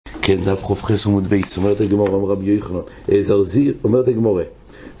כן, דף חופכס עמוד בייס, אומרת הגמורה, אומר רבי יוחנן, זרזיר, אומרת הגמורה,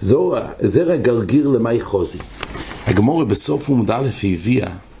 זרע גרגיר למאי חוזי. הגמורה בסוף עמוד א'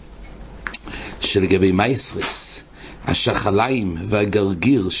 הביאה שלגבי מייסרס, השחליים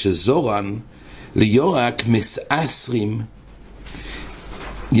והגרגיר שזורן ליורק מסעשרים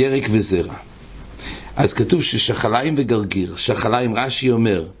ירק וזרע. אז כתוב ששחליים וגרגיר, שחליים, רש"י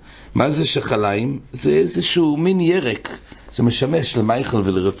אומר, מה זה שחליים? זה איזשהו מין ירק, זה משמש למייכל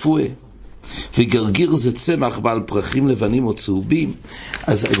ולרפואה, וגרגיר זה צמח בעל פרחים לבנים או צהובים.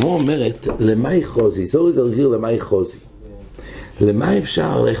 אז הגמרא אומרת, למאי חוזי, זורע גרגיר למאי חוזי, למה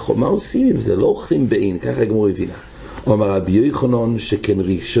אפשר לאכול? מה עושים עם זה? לא אוכלים בעין, ככה הגמרא הבינה. אומר רבי יוחנן שכן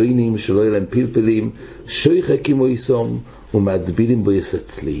ראשונים שלא יהיה להם פלפלים, שויחקים או יסום ומדבילים בו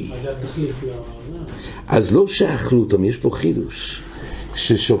יסצלי. אז לא שאכלו אותם, יש פה חידוש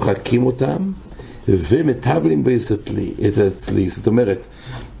ששוחקים אותם ומטבלים בו יסצלי. זאת אומרת,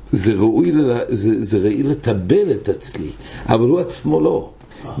 זה ראוי לטבל את הצלי, אבל הוא עצמו לא.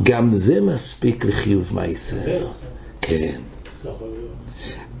 גם זה מספיק לחיוב מייסר. כן.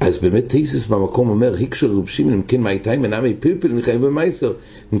 אז באמת תיסס במקום אומר, היקשו רובשים, אם כן מאיתיים מנעמי פלפל נחיים במייסר,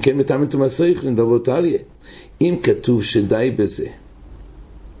 אם כן מטעם את המסריך לנדבר תליה. אם כתוב שדי בזה,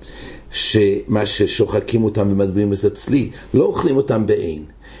 שמה ששוחקים אותם ומדבילים בסצלי, לא אוכלים אותם בעין,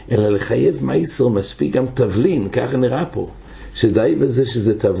 אלא לחייב מייסר מספיק גם תבלין, ככה נראה פה, שדי בזה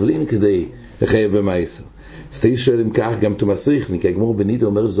שזה תבלין כדי לחייב במייסר. אז תיס שואל אם כך גם תמסריך, כי הגמור בנידה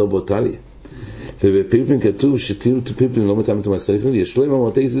אומר לזור באותליה. ובפלפלין כתוב שתינו את הפלפלין לא מטעם את המסריכין, יש לו עם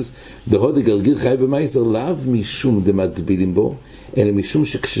אמרתיסס דהוד הגרגיר חי במייסר לאו משום דמדבילים בו, אלא משום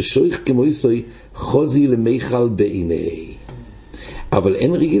שכששויך כמו יסוי חוזי למיכל בעיני, אבל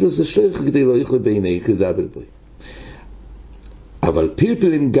אין רגיל לזה שויך כדי לא יכל בעיני כדבל בוי. אבל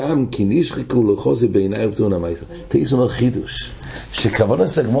פלפלים גם כי נשחקו לחוזי בעיני ובתון המייסר. תיס אומר חידוש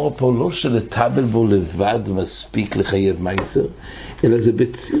שכוונת הגמרא פה לא שלטבל בו לבד מספיק לחייב מייסר, אלא זה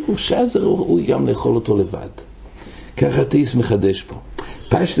בצירוף שאז ראוי גם לאכול אותו לבד. ככה תיס מחדש פה.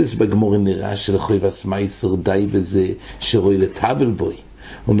 פשטס בגמרא נראה שלחייבס מייסר די בזה שראוי לטבל בוי.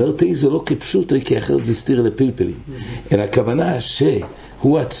 אומר תיס זה לא כפשוט, כי אחרת זה סתיר לפלפלים. אלא הכוונה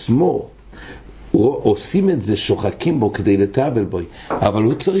שהוא עצמו עושים את זה, שוחקים בו כדי לטבל בוי, אבל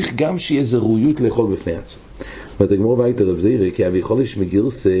הוא צריך גם שיהיה איזה ראויות לאכול בפני עצמו. ותגמור והייתה רב זירי, כי אבי חולש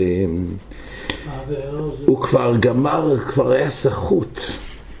מגירס, הוא כבר גמר, כבר היה סחוט.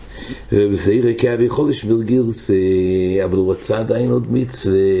 רב זירי, כי אבי חולש מגירס, אבל הוא רצה עדיין עוד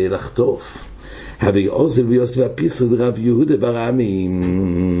מצווה לחטוף. אבי עוזל ויוס והפיסר דרב יהודה ברעמי,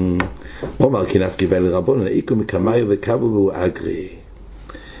 אומר כנפקי ואל רבון, איקו מקמיו וקבו והוא אגרי.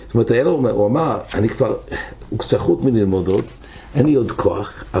 זאת אומרת, הוא אמר, הוא סחוט מללמוד עוד, אין לי עוד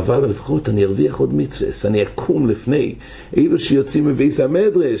כוח, אבל לפחות אני ארוויח עוד מצווה, אני אקום לפני אילו שיוצאים מבייס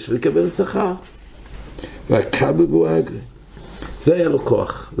המדרש ולקבל שכר. והקבל בו אגרי. זה היה לו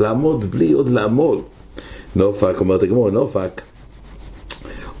כוח, לעמוד בלי עוד לעמול. נופק, אומרת הגמור, נופק,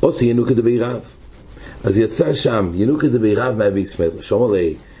 עושה ינוקה דבי רב. אז יצא שם ינוקה דבי רב מהבייס מדרש. אומר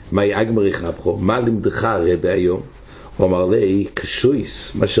לי, מה אגמר יחבחו? מה למדך רבי היום? הוא אמר לי,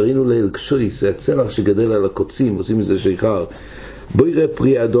 קשויס, מה שראינו ליל קשויס, זה הצמח שגדל על הקוצים, עושים מזה שיכר, בוא יראה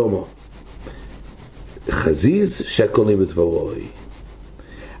פרי אדומו, חזיז שהקונים בדברוי.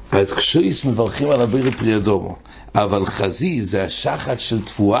 אז קשויס מברכים על הביר פרי אדומו, אבל חזיז זה השחת של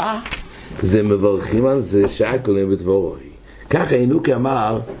תפועה, זה מברכים על זה שהקונים בדברוי. ככה ינוקה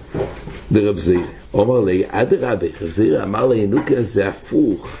אמר לרב זירי, הוא אמר לי, עד רבי, רב זירי אמר לי, ינוקה זה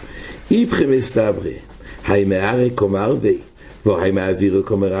הפוך, איפכם הסתברי, היי מארי קומר בי, והי מאווירו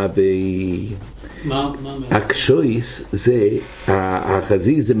קומר בי. הקשויס זה,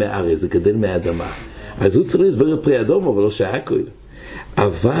 החזיז זה מארי, זה גדל מהאדמה. אז הוא צריך לדבר פרי אדום, אבל לא שהכל.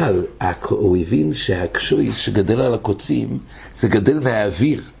 אבל הוא הבין שהקשויס שגדל על הקוצים, זה גדל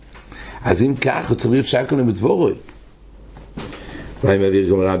מהאוויר. אז אם כך, הוא צריך להיות שהכל למדבורוי. והי מאוויר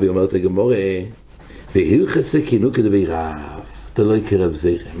קומר בי, אומרת הגמורה, והילכסה כינו כדבי רב. אתה לא יקרא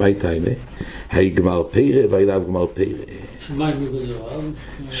בזירה. מה הייתה אימה? היי גמר פירה ואיליו גמר פירה.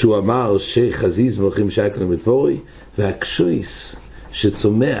 שהוא אמר שחזיז מלכים שהקלים בדבורי, והקשויס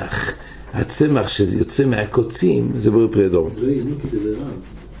שצומח, הצמח שיוצא מהקוצים, זה בואי פרי אדום.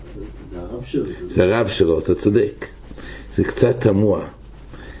 זה הרב שלו, אתה צודק. זה קצת תמוה.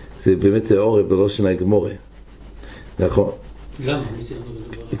 זה באמת אורי בלושן הגמורה. נכון. למה?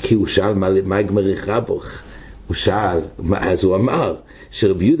 כי הוא שאל מה גמר יחבוך. הוא שאל, אז הוא אמר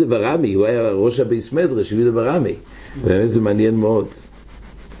שרבי יהודה ברמי, הוא היה ראש הבייס מדרש, רבי יהודה ברמי, באמת זה מעניין מאוד.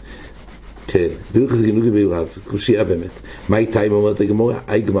 כן, בדיוק זה גינוגי ביורב, קושייה באמת. מה איתה אם אומרת הגמורה?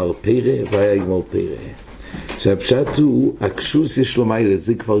 אי גמר פירה, ואי גמר פירה. שהפשט הוא, הקשוס יש לו מיילה,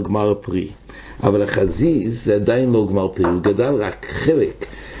 זה כבר גמר פרי. אבל החזיז זה עדיין לא גמר פרי, הוא גדל רק חלק.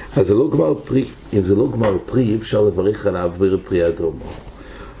 אז זה לא גמר פרי. אם זה לא גמר פרי, אפשר לברך עליו פרי אדומו.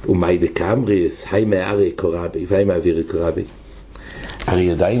 ומאי דקאמריס, היי מארי קורבי, והי מאווירי קורבי.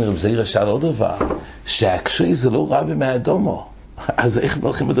 הרי עדיין רב זעיר שאל עוד דבר, שהקשוי זה לא רבי מהאדומו. אז איך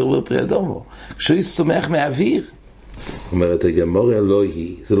הולכים לדבר פרי אדומו? קשוי צומח מהאוויר. אומרת הגמורה, לא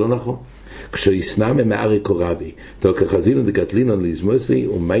היא, זה לא נכון. קשוי סנאמה מארי קורבי, תוקע חזינו דקטלינון ליזמוסי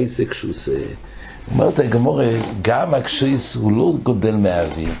ומייסה קשוסה. אומרת הגמורה, גם הקשויס הוא לא גודל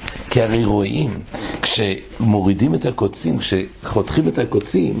מהאוויר, כי הרי רואים, כשמורידים את הקוצים, כשחותכים את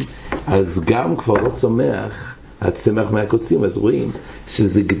הקוצים, אז גם כבר לא צומח הצמח מהקוצים, אז רואים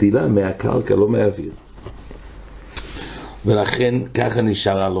שזה גדילה מהקרקע, לא מהאוויר. ולכן ככה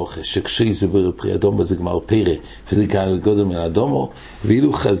נשאר הלוכה, שקשוי זה פרי אדומו זה גמר פרא, וזה גודל מן אדומו,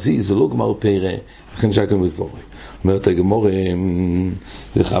 ואילו חזי זה לא גמר פרא, לכן שקל מתבורר. אומרת הגמור,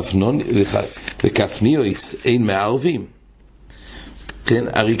 וכפניוס אין מערבים. כן,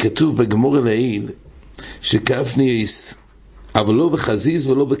 הרי כתוב בגמור לעיל, שכפניוס, אבל לא בחזיז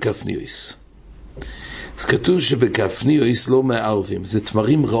ולא בכפניוס. אז כתוב שבכפניוס לא מערבים, זה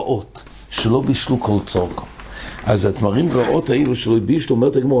תמרים רעות, שלא בישלו כל צורקם. אז התמרים רעות האלו שלא בישלו,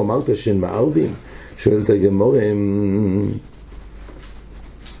 אומרת הגמור, אמרת שהן מערבים? שואלת הגמור,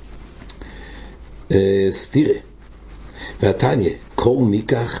 סתירה. והתניה, קור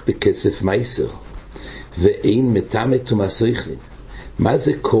ניקח בכסף מייסר, ואין מטמאת ומסריחלין. מה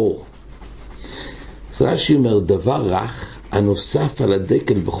זה קור? אז רש"י אומר, דבר רך הנוסף על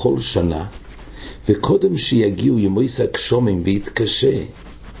הדקל בכל שנה, וקודם שיגיעו ימויס הגשומים ויתקשה,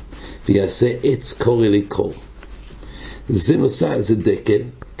 ויעשה עץ קור אלי קור. זה נוסף, זה דקל,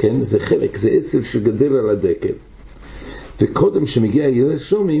 כן? זה חלק, זה עשב שגדל על הדקל. וקודם שמגיע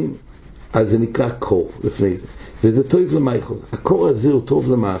הגשומים, אז זה נקרא קור לפני זה. וזה טוב למאכל. הקור הזה הוא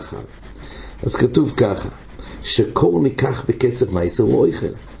טוב למאכל. אז כתוב ככה, שקור ניקח בכסף מייסר הוא אוכל,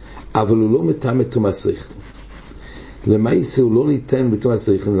 אבל הוא לא מטמא ומסריחלין. למייסר הוא לא ניתן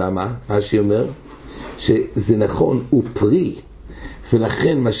ומסריחלין. למה? רש"י אומר שזה נכון, הוא פרי,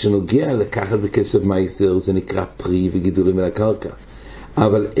 ולכן מה שנוגע לקחת בכסף מייסר זה נקרא פרי וגידולים על הקרקע,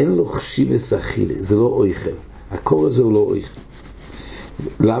 אבל אין לו חשיבס אכילה, זה לא אוכל. הקור הזה הוא לא אוכל.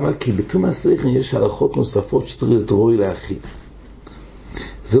 למה? כי בתום הסריחין יש הלכות נוספות שצריך להיות רוי להכיל.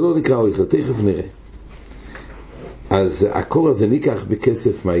 זה לא נקרא אוכל, תכף נראה. אז הקור הזה ניקח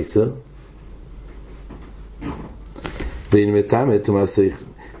בכסף מייסר, ואין מטמא ומסריחין.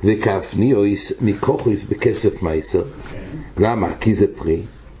 וכפניוס ניקוחוס בכסף מייסר. למה? כי זה פרי.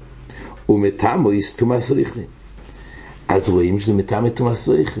 ומטמאוס ומסריחין. אז רואים שזה מטמא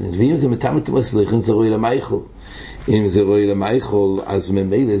ומסריחין. ואם זה מטמא ומסריחין זה רוי למאכל. אם זה רוי למאכל, אז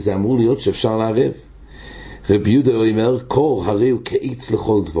ממילא זה אמור להיות שאפשר לערב. רבי יהודה אומר, קור הרי הוא כעץ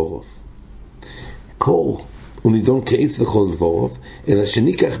לכל דבורוב. קור הוא נידון כעץ לכל דבורוב, אלא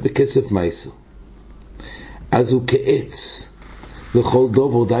שניקח בכסף מייסר. אז הוא כעץ לכל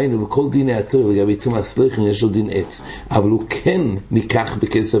דובר, דיינו, וכל דיני התורה, לגבי תום הסליחין יש לו דין עץ, אבל הוא כן ניקח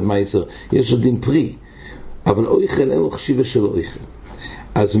בכסף מייסר, יש לו דין פרי, אבל אויכל אין לו חשיבה של אויכל.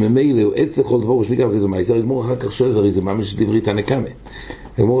 אז ממילא הוא עץ לכל דבור שניקח בכסף מייסר. הגמור אחר כך שואלת, הרי זה ממש דברי תנא קמא.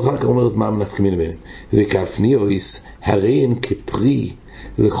 הגמור אחר כך אומרת מה נפקא מינה ביניהם. וכפניוס הרי הן כפרי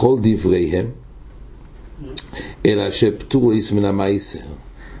לכל דבריהם, אלא שפטורוס מן המייסר.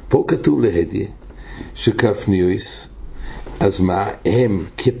 פה כתוב להדיה שכפניוס, אז מה? הם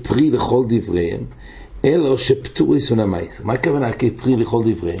כפרי לכל דבריהם, אלא שפטורוס מן המייסר. מה הכוונה כפרי לכל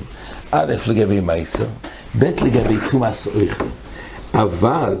דבריהם? א' לגבי מייסר, ב' לגבי תומאס אויכל.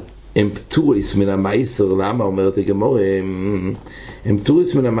 אבל הם פטורוס מן המייסר. למה? אומרת הגמור, הם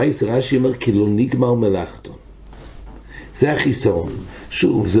פטורוס מן המייסר. רש"י אומר כי לא נגמר מלאכתו. זה החיסרון.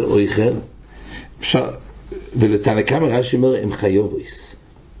 שוב, זה אויכל. ולתנא קמא רש"י אומר הם חיובוס.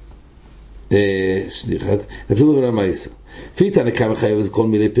 סליחה, פטורוס מן המייסר. לפי תנא קמא חיובוס כל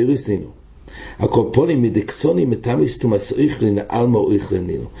מילי פירוס נינו. הקורפונים מדקסונים מטמאס תומאס אויכלין אלמה אויכלין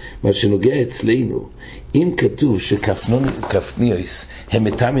נינו. מה שנוגע אצלנו, אם כתוב שכפניוס הם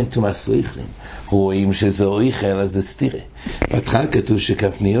מטמאים תומאס אויכלין, רואים שזה אויכל, אז זה סתירה. בהתחלה כתוב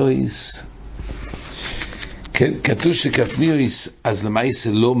שכפניוס, כן, כתוב שכפניוס, אז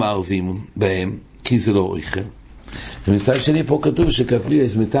למעשה לא מערבים בהם, כי זה לא אויכל. ומצד שני פה כתוב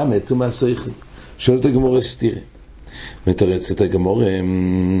שכפניוס מטמא תומאס אויכלין. שואלת הגמור סתירה. מתרצת הגמור,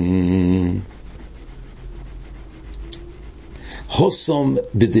 הוסום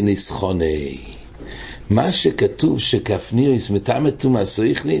בדניסחוני. מה שכתוב שכפניוס מטמא תומאס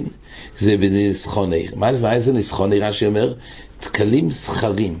אויכלין זה בדניסחוני. מה זה ניסחוני? רש"י אומר תקלים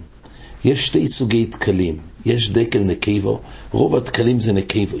זכרים. יש שתי סוגי תקלים, יש דקל נקבו, רוב התקלים זה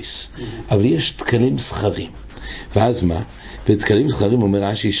נקבויס, אבל יש תקלים זכרים. ואז מה? בתקלים זכרים אומר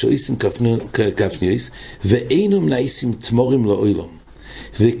רש"י, שויסים כפניוס, ואינם נעשים תמורים לאוילום,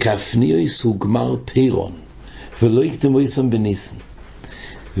 וכפניוס הוא גמר פירון, ולא יקדמויסם בניסן.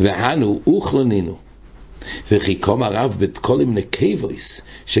 והנו אוכלנינו, וכי קום הרב בתקולים נקבויס,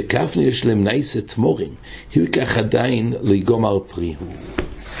 שכפניוס להם נעשה תמורים, הוא כך עדיין לא יגמר פרי הוא.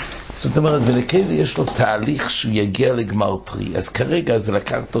 זאת אומרת, בנקבה יש לו תהליך שהוא יגיע לגמר פרי, אז כרגע זה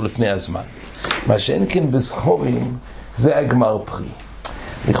לקח אותו לפני הזמן. מה שאין כן בזכורים, זה הגמר פרי.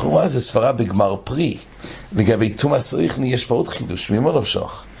 לכאורה זה סברה בגמר פרי. לגבי תומאס אויכלין יש פה עוד חידוש, ממה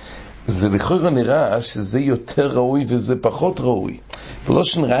נפשך? זה לכאורה נראה שזה יותר ראוי וזה פחות ראוי. ולא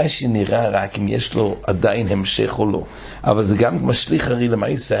שנראה שנראה רק אם יש לו עדיין המשך או לא. אבל זה גם משליך הרי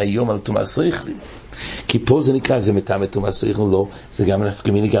למעשה היום על תומאס אויכלין. כי פה זה נקרא, זה מטעם תומאס אויכלין לא, זה גם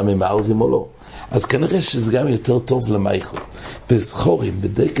נפקמיני גם עם הערבים או לא. אז כנראה שזה גם יותר טוב למייכל. בזכורים,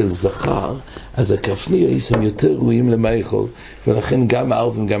 בדקל זכר, אז הכפניוס הם יותר ראויים למייכל, ולכן גם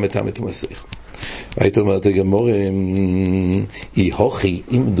הערבים גם מטעם תומאס אויכלין. והיית אומרת הגמור, היא הוכי,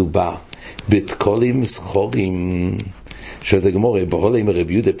 אם מדובר בתקולים זכורים, שאת הגמור, בהולה עם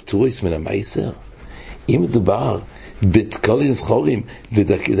רבי יהודה פטוריס מן המייסר, אם מדובר בתקולים זכורים,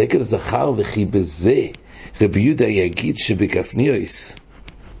 בדקל זכר, וכי בזה רבי יהודה יגיד שבכפניוס,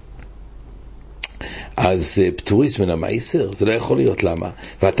 אז פטוריס מן המייסר, זה לא יכול להיות, למה?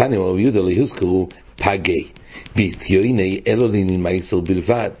 ועתני רבי יהודה לא יוזכרו פגי, ביתיוני אלו לינין מייסר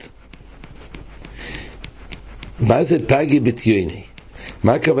בלבד. מה זה פגי בתיוני?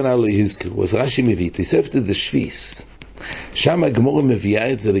 מה הכוונה לא יזכרו? אז רש"י מביא, תוספתא דשביס. שם הגמרא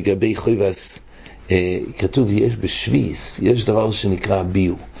מביאה את זה לגבי חויבס. כתוב יש בשביס, יש דבר שנקרא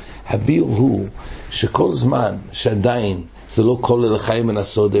ביור. הביור הוא שכל זמן שעדיין זה לא כל לחיים מן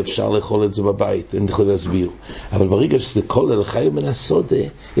הסודה, אפשר לאכול את זה בבית, אין חויבס ביור. אבל ברגע שזה כל לחיים מן הסודה,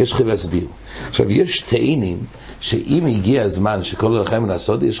 יש חויבס ביור. עכשיו יש תאנים שאם הגיע הזמן שכל לחיים מן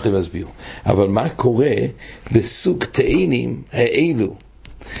הסודה, יש חויבס ביור. אבל מה קורה בסוג תאנים האלו?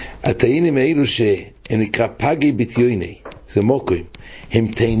 התאנים האלו שהם נקרא פגי בתיוני, זה מוקרים, הם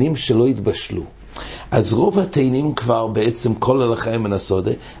תאנים שלא התבשלו. אז רוב התאנים כבר בעצם כל לחיים מן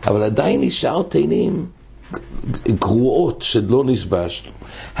הסודה, אבל עדיין נשאר תאנים גרועות שלא נשבשנו.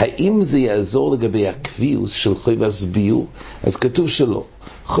 האם זה יעזור לגבי הקביעוס של חויבס ביור? אז כתוב שלא.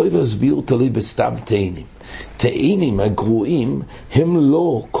 חויבס ביור תלוי בסתם תאנים. תאנים הגרועים הם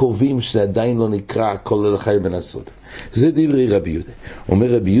לא קובעים שזה עדיין לא נקרא כל לחיים מן הסודה. זה דברי רבי יהודה.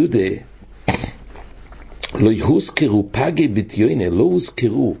 אומר רבי יהודה, לא יוזכרו פגי בתיוני, לא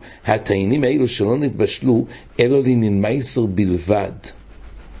הוזכרו התאנים האלו שלא נתבשלו, אלו לינין מייסר בלבד.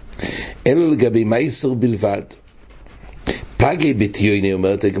 אלו לגבי מייסר בלבד. פגי בתיוני,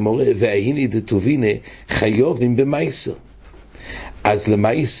 אומרת הגמרא, וההיני דטובינה חיובים במייסר. אז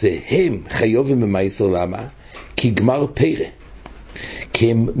למייסר הם חיובים במייסר, למה? כי גמר פרא.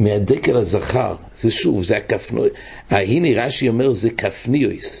 כי הם מהדקל הזכר, זה שוב, זה הכפנוי. ההיני רש"י אומר זה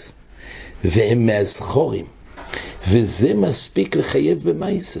כפניוס, והם מהזכורים, וזה מספיק לחייב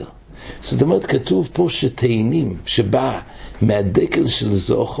במייסר. זאת אומרת, כתוב פה שתאנים שבא מהדקל של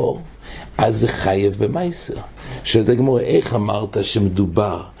זוכר, אז זה חייב במייסר. שאתה גמור, איך אמרת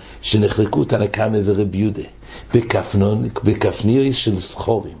שמדובר שנחלקו תנא קמא ורבי יהודה בכפניוס של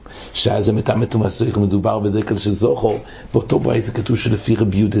זכורים, שאז זה מטעם תומאס אויכלין, מדובר בדקל של זוכר, באותו ברייתא זה כתוב שלפי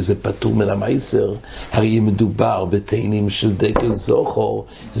רבי יהודה זה פטור מן המייסר. הרי אם מדובר בתאנים של דקל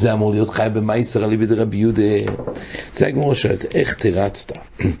זוכר, זה אמור להיות חי במייסר על ידי רבי יהודה. זה הגמרא שואלת, איך תרצת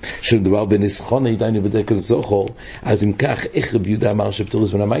שמדובר בנסחוני דיינו בדקל זוכר? אז אם כך, איך רבי יהודה אמר שפטור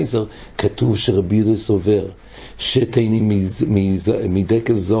מן המייסר? כתוב שרבי יהודה סובר שתאנים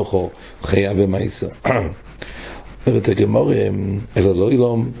מדקל זוכר חיה במייסר. אומרת הגמרא, אלא לא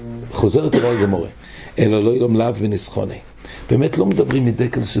ילום, חוזרת על הגמרא, אלא לא ילום לאו בנסחוני. באמת לא מדברים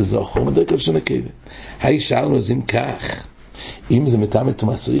מדקל של זוכר, מדקל של נקבה. היי שאלנו, אז אם כך, אם זה מטעם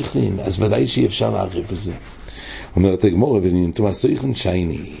תומאס אויכלין, אז ודאי שאי אפשר לערב בזה. אומרת הגמרא, ותומאס אויכלין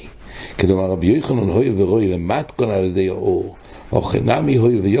שייני, כדומר רבי יוחנן הויל ורוי למתכון על ידי האור, או חנמי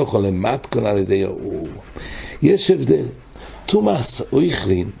הויל ויוכל למתכון על ידי האור. יש הבדל. תומאס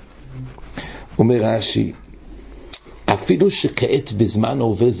אויכלין, אומר רש"י, אפילו שכעת בזמן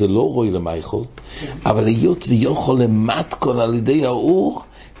ההווה זה לא רוי למייכל, אבל היות ויוכל למתכון על ידי האור,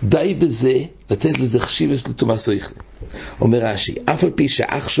 די בזה לתת לזה חשיבס לתומאס אויכלין. אומר רש"י, אף על פי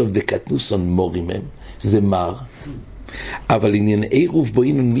שעכשיו בקטנוסון מורים הם, זה מר, אבל עניין עירוב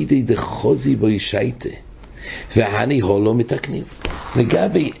בוינון מידי דחוזי בו ישייטה, והני הולו מתקנים.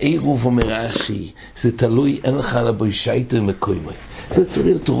 לגבי עירוב אומר רש"י, זה תלוי אין לך על הבו ישייטה ומקוימוי. זה צריך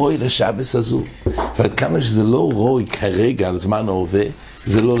להיות רוי לשבס הזו. ועד כמה שזה לא רוי כרגע על זמן ההווה,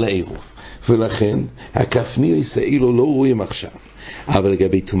 זה לא לעירוב. ולכן הכפני ישראלו לא רואים עכשיו. אבל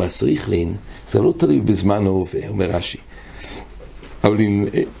לגבי תומאס ריכלין, זה לא תלוי בזמן ההווה, אומר רש"י. אבל אם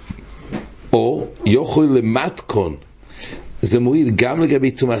או יכול למתכון, זה מועיל גם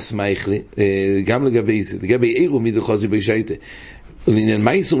לגבי תומאס מייכלין, גם לגבי זה, לגבי עירוב מדחוזי בישייטה. לעניין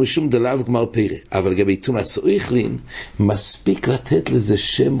מייסר משום דלאו גמר פרא, אבל לגבי תומאס ריכלין, מספיק לתת לזה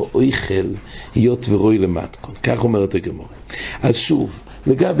שם אויכל, היות ורוי למתכון. כך אומרת הגמרא. אז שוב,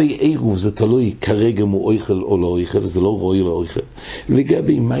 לגבי עירוב זה תלוי כרגע מו אויכל או לא אויכל, זה לא רוי לא אויכל.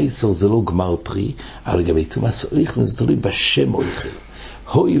 לגבי מייסר זה לא גמר פרי, אבל לגבי תומאס ריכלין זה תלוי בשם אויכל.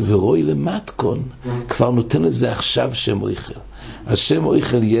 הוי ורוי למתכון, כבר נותן לזה עכשיו שם אויכל. השם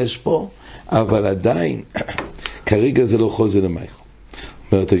אויכל יש פה, אבל עדיין, כרגע זה לא חוזר למייכל.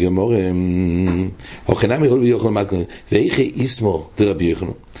 אומרת הגמרא, הוכנם יכול ביוכל למתכון, ואיכי איסמו דרבי יוחנן.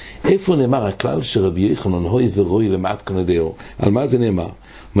 איפה נאמר הכלל שרבי יוחנן הוי ורוי למתכון דאו? על מה זה נאמר?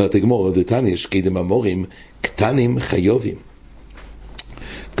 אומרת הגמרא, דתניא שקידם אמורים, קטנים חיובים.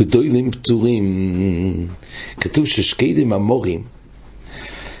 גדולים פטורים. כתוב ששקידם אמורים,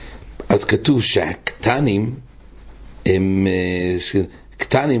 אז כתוב שהקטנים הם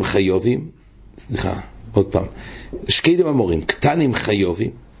קטנים חיובים, סליחה, עוד פעם, שקידם אמורים, קטנים חיובים,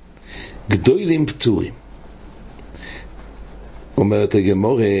 גדולים פטורים. אומרת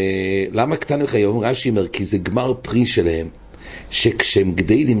הגמרא, למה קטנים חיובים? רש"י אומר, כי זה גמר פרי שלהם, שכשהם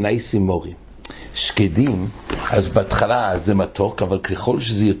גדלים נעשים מורים. שקדים, אז בהתחלה זה מתוק, אבל ככל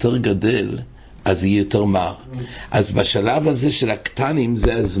שזה יותר גדל, אז יהיה יותר מר. אז בשלב הזה של הקטנים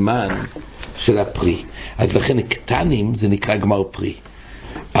זה הזמן של הפרי. אז לכן קטנים זה נקרא גמר פרי.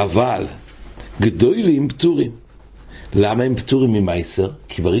 אבל גדולים פטורים. למה הם פטורים ממייסר?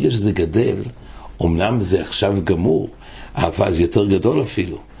 כי ברגע שזה גדל, אמנם זה עכשיו גמור, אבל זה יותר גדול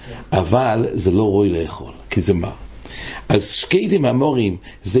אפילו. אבל זה לא רוי לאכול, כי זה מר. אז שקדים המורים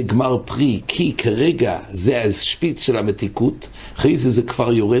זה גמר פרי, כי כרגע זה השפיץ של המתיקות, אחרי זה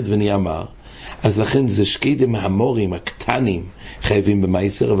כבר יורד ונהיה מר. אז לכן זה שקדים המורים הקטנים חייבים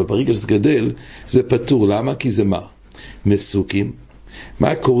במייסר, אבל ברגע שזה גדל זה פטור. למה? כי זה מר. מסוקים,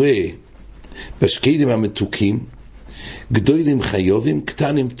 מה קורה בשקדים המתוקים? גדולים חיובים,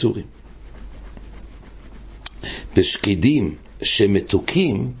 קטנים פטורים. בשקדים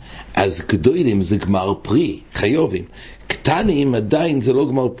שמתוקים, אז גדולים זה גמר פרי, חיובים. קטנים עדיין זה לא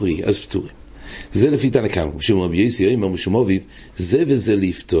גמר פרי, אז פטורים. זה לפי תנא קמא, משום רבי יוסי אומר משום אביו, זה וזה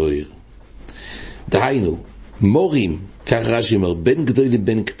לפתור. דהיינו, מורים, כך רש"י אומר, בין גדולים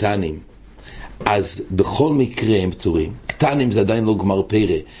בין קטנים, אז בכל מקרה הם פטורים. קטנים זה עדיין לא גמר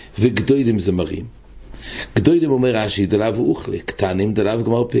פרא, וגדולים זה מרים. גדולים אומר רש"י, דלאו אוכלה, קטנים דלאו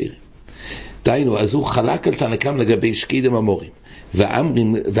גמר פרא. דהיינו, אז הוא חלק על תנא קמא לגבי שקידם המורים,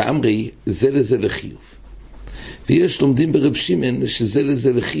 ואמרי זה לזה וחיוב. ויש לומדים ברב שמעון שזה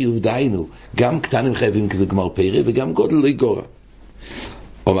לזה וחיוב, דהיינו, גם קטנים חייבים כזה גמר פרא, וגם גודל לא יגורע.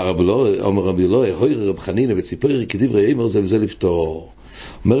 אומר רבי אלוהי, הוי רב חנינא וציפורי כדברי אמר זה וזה לפתור.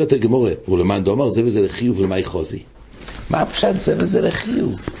 אומרת הגמרא, ולמען דאמר זה וזה לחיוב ולמה יחוזי? מה פשט זה וזה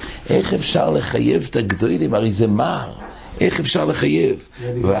לחיוב? איך אפשר לחייב את הגדולים? הרי זה מר. איך אפשר לחייב?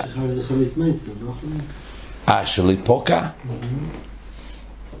 שלא יפוקע?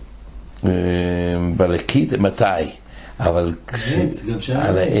 בלקית מתי? אבל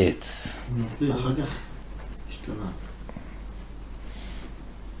על העץ. אחר כך השתנה.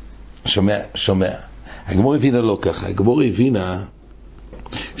 שומע. הגמרא הבינה לא ככה. הגמרא הבינה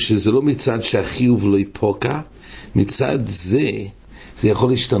שזה לא מצד שהחיוב לא יפוקע, מצד זה יכול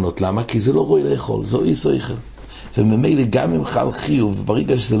להשתנות. למה? כי זה לא רואי לאכול, זו אי סויכל. וממילא גם אם חל חיוב,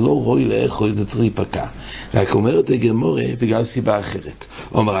 ברגע שזה לא רואי לאכול, זה צריך להיפקע. רק אומרת הגמרא בגלל סיבה אחרת.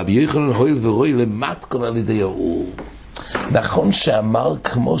 אומר רבי יוחנן הואיל ורואי למתכון על ידי האור. נכון שאמר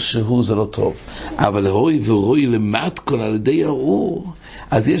כמו שהוא זה לא טוב, אבל הואיל ורואי למתכון על ידי האור,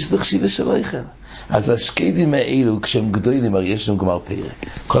 אז יש זה חשיבה שלא יכל. אז השקדים האלו כשהם גדולים, הרי יש להם גמר פרא.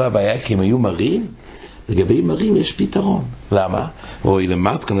 כל הבעיה כי הם היו מרים, לגבי מרים יש פתרון. למה? רואי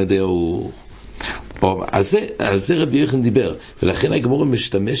למתכון על ידי האור. על זה רבי יוחנן דיבר, ולכן הגמרא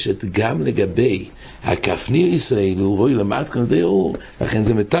משתמשת גם לגבי הכפני ישראל, הוא רואי למתכון על ידי האור, לכן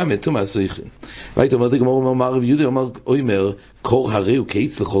זה מטמא תומאס ריכלין. והיית אומרת הגמרא, אמר רבי יהודה, אומר קור הרי הוא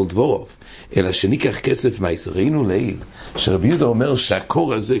קיץ לכל דבורוב, אלא שניקח כסף מייסר. ראינו לעיל שרבי יהודה אומר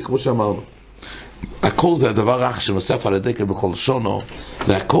שהקור הזה, כמו שאמרנו, הקור זה הדבר רך שנוסף על הדקל בכל שונו,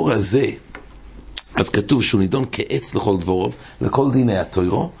 והקור הזה, אז כתוב שהוא נידון כעץ לכל דבורוב, לכל דיני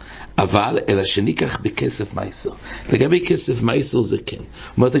התוירו, אבל אלא שניקח בכסף מייסר. לגבי כסף מייסר זה כן.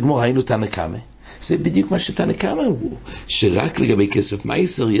 אומרת הגמרא, היינו תנא קמא, זה בדיוק מה שתנא קמא אמרו, שרק לגבי כסף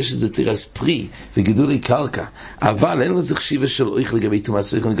מייסר יש איזה תירס פרי וגידולי קרקע, אבל אין לזה חשיבה של אויך לגבי תומת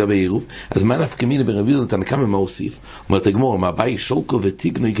צריך לגבי עירוב. אז מה נפקא מינה בין רבי יהודה לתנא קמא? מה הוסיף? אומרת הגמרא, מה באי שולקו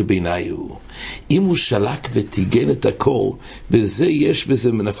ותיגנוי כביניו, אם הוא שלק ותיגן את הקור, בזה יש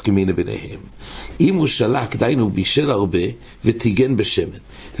בזה נפקא מינה ביניהם. אם הוא שלק, דיינו בישל הרבה ותיגן בשמן,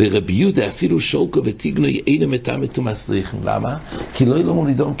 לרבי יהודה אפילו שולקו ותיגנוי אינו מטעם תומת צריך. למה? כי לא ילמו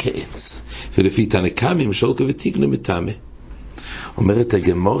נידון כעץ, ולפי תנא קמא אם שולקו ותיגנוי מטעם. אומרת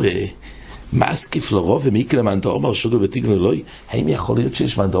הגמרא, מסקיף לרוב ומיקי למנדורמר שוגל ותיגנו אלוהי. האם יכול להיות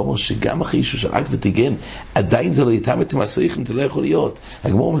שיש מנדורמר שגם אחרי שהוא שלק ותיגן עדיין זה לא יתם את המסריחן? זה לא יכול להיות.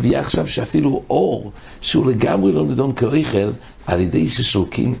 הגמרא מביאה עכשיו שאפילו אור שהוא לגמרי לא נדון כאוכל, על ידי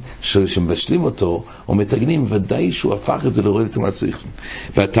ששולקים, שמבשלים אותו או מתגנים, ודאי שהוא הפך את זה לרואה את המסריחן.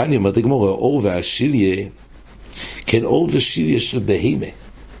 והתניא אומרת הגמרא, אור והשיליה, כן, אור ושיליה של בהמה,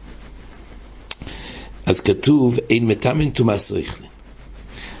 אז כתוב אין מטעם את המסריחן.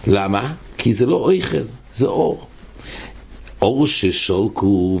 למה? כי זה לא אוכל, זה אור. אור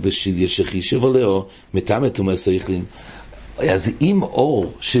ששולקו ושיליה שחישב עליו מטעם את המסריחן. אז אם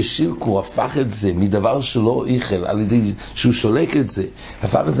אור ששילקו הפך את זה מדבר שלא אוכל, על ידי שהוא שולק את זה,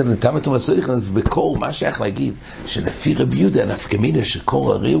 הפך את זה לטעם את המסריחן, אז בקור מה שייך להגיד? שלפי רבי יהודה נפקא מינה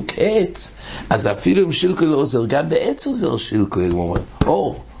שקור הרי הוא כעץ, אז אפילו אם שילקו לא עוזר, גם בעץ עוזר שילקו,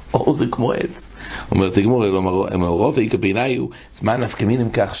 אור זה כמו עץ. אומרת הגמרא, הם הרוב איקה ביניו, אז מה נפקא מינה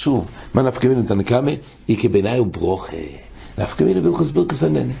כך שוב? מה נפקא מינה תנא קמא? איקה ביניו ברוכה. נפקא מינה בלכוס ברכס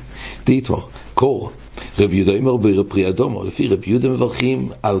הננה. דאיתמר, קור. רבי יהודה אומר בירא פרי אדומו. לפי רבי יהודה מברכים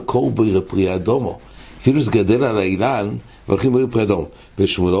על קור בירא פרי אדומו. אפילו זה גדל על האילן, מברכים בירא פרי אדומו.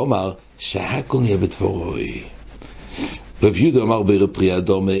 ושמואל אומר, שהכל נהיה בדבורוי. רבי יהודה אומר בירא פרי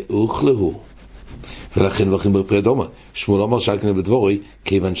אדומו, אוכלהו. ולכן מברכים בירא פרי אדומו. שמואל אומר שהכל נהיה בדבורוי,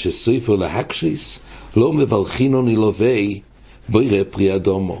 כיוון שסופו להקשיס, לא מברכינו נלווי בירא פרי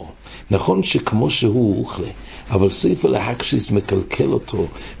אדומו. נכון שכמו שהוא אוכלה, אבל סופו להקשיס מקלקל אותו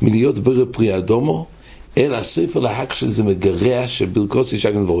מלהיות בירא פרי אדומו, אלא ספר להקשיס זה מגרע שברכוס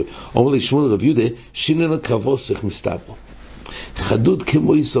ישק נבורי. אומר לי שמואל רבי יהודה, שינן הכבוסך מסתברו. חדוד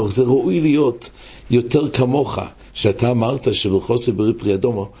כמו יסוך, זה ראוי להיות יותר כמוך, שאתה אמרת שברכוס בירא פרי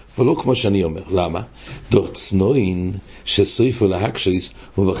אדומו, ולא כמו שאני אומר. למה? דור צנוין שספר להקשיס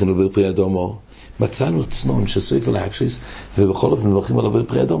ומברכינו בירא פרי אדומו. מצאנו צנון שספר להקשיס ובכל אופן מברכים על בירא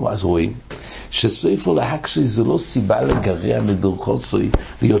פרי אדומו. אז רואים שספר להקשיס זה לא סיבה לגרע מדרכוסי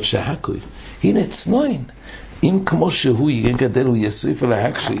להיות שהקוי. הנה צנוין, אם כמו שהוא יהיה גדל הוא יהיה ספר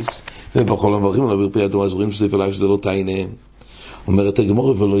להקשיס ובכל המברכים על בירא פרי אדומו, אז רואים שספר להקשיס זה לא תיינה. אומרת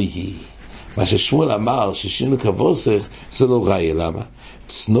הגמרא ולא יהי, מה ששמואל אמר ששינו כבוסך זה לא ראי. למה?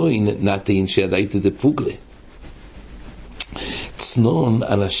 צנוין נתין שידעית דפוגלה. צנון,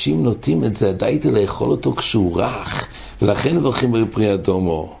 אנשים נוטים את זה עדייתי לאכול אותו כשהוא רך, ולכן מברכים בירא פרי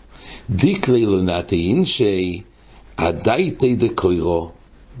אדומו. דיקלי לא נתין שעדייתי דקוירו.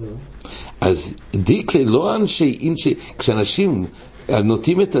 אז דיקלי לא אנשי, כשאנשים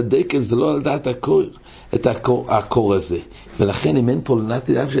נוטים את הדקל זה לא על דעת הקור, את הקור הזה, ולכן אם אין פה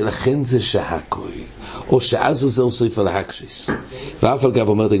לנתי דף שלכן זה שהקוי, או שאז עוזר סופר להקשיס. ואף על גב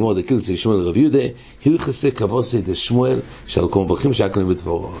אומרת הגמרא דקילצי שמואל רבי יהודה, הלכסה כבוסי דשמואל שעל כל מברכים שהקלים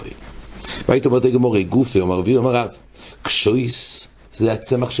בדבורוי. והיית אומרת הגמרא גופי אומר רבי אומר רב, קשויס זה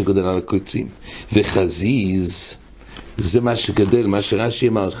הצמח שגודל על הקוצים, וחזיז זה מה שגדל, מה שרש"י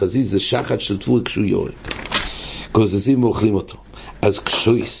אמר, חזיז זה שחת של תבורי כשהוא יורק, גוזזים ואוכלים אותו. אז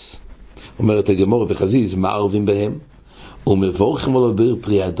קשויס אומרת הגמרא וחזיז מערבים בהם ומבורכים עליו בירא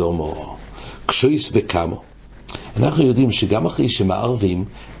פרי אדומו. קשויס בכמו. אנחנו יודעים שגם אחרי שמערבים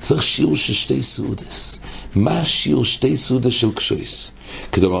צריך שיעור של 2 סעודס. מה השיעור 2 סעודס של קשויס?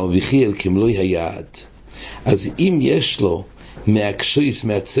 כדומר ויחיאל כמלוי היד. אז אם יש לו מהקשויס,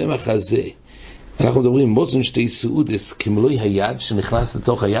 מהצמח הזה, אנחנו מדברים מוזן 2 סעודס כמלוי היד שנכנס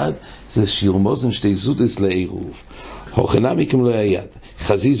לתוך היד, זה שיעור מוזן 2 סעודס לעירוב. הוכנמי כמלוי היד.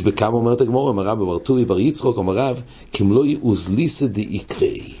 חזיז בכמה אומרת הגמרא, אומר רב ברטורי בר יצחוק, אומר רב כמלוי אוזליסה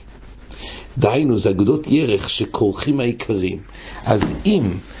דאיקרי. דהיינו זה אגודות ירח שכורכים העיקרים. אז אם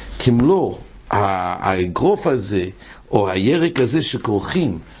כמלוא האגרוף הזה או הירק הזה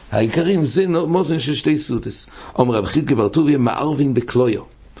שכורכים העיקרים, זה מוזן של 2 סעודס. אומר רב חידקי ברטורי מערבין בקלויו.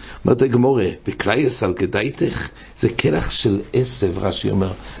 אומרת הגמרא, בקלייס על כדאיתך, זה כלח של עשב, רש"י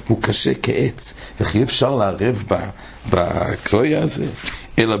אומר, הוא קשה כעץ, וכי אפשר לערב בקלויה הזה,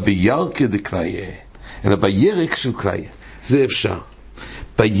 אלא בירקה דקליה, אלא בירק של קליה, זה אפשר.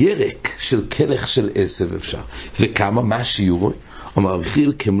 בירק של כלח של עשב אפשר. וכמה, מה השיעור? אומר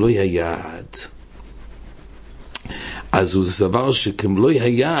רחיל כמלוי היד. אז הוא סבר שכמלוי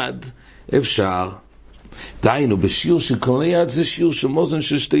היד אפשר. דיינו, בשיעור של כמלוא יד זה שיעור של מוזן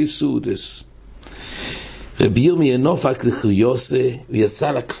של שתי סעודס. רבי ירמיה נופק לחיוסה,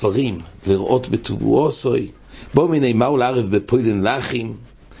 ויצא לכפרים לראות בטובועוסוי, בו מיני מהו לערב בפוילין לחים,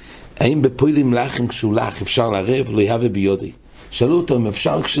 האם בפוילין לחים כשהוא לח אפשר לערב? לא יהווה ביודי. שאלו אותו אם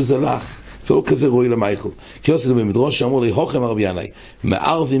אפשר כשזה לח, זה לא כזה רואי למייכל. כי עושה במדרוש שאמרו לי, הוכם הרבי ינאי,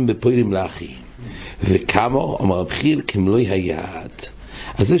 מערבים בפוילין לחים. וכמה? אומר רב חיל כמלוא היד.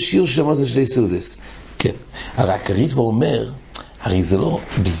 אז זה שיעור של מוזן שתי סעודס. כן, רק הריטב"א אומר, הרי זה לא,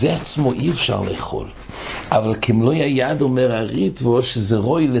 בזה עצמו אי אפשר לאכול. אבל כמלוא היד אומר הריטב"א שזה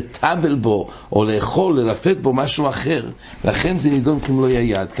רואי לטבל בו, או לאכול, ללפת בו משהו אחר. לכן זה נידון כמלוא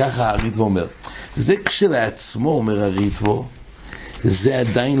היד, ככה הריטב"א אומר. זה כשלעצמו, אומר הריטב"א, זה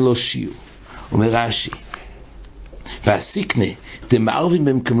עדיין לא שיעור. אומר רש"י, והסיקנה, דמערבים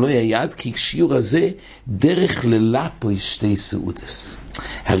בהם כמלוא היד, כי שיעור הזה דרך ללפוי שתי סעודס.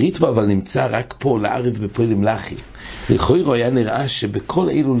 הריטב"א אבל נמצא רק פה לערב בפוילין לחים. לכאורה היה נראה שבכל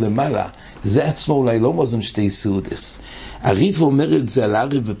אילו למעלה זה עצמו אולי לא מוזן שתי סעודס. הריטב"א אומר את זה על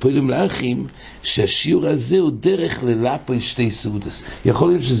הערב בפוילין לחים, שהשיעור הזה הוא דרך ללפוי שתי סעודס. יכול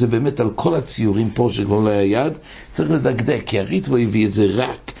להיות שזה באמת על כל הציורים פה שכמלוא היד, צריך לדקדק, כי הריטב"א הביא את זה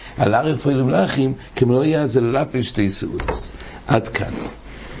רק על הערב בפוילין לחים, כמלוא היד זה ללפוי שתי סעודס. עד כאן.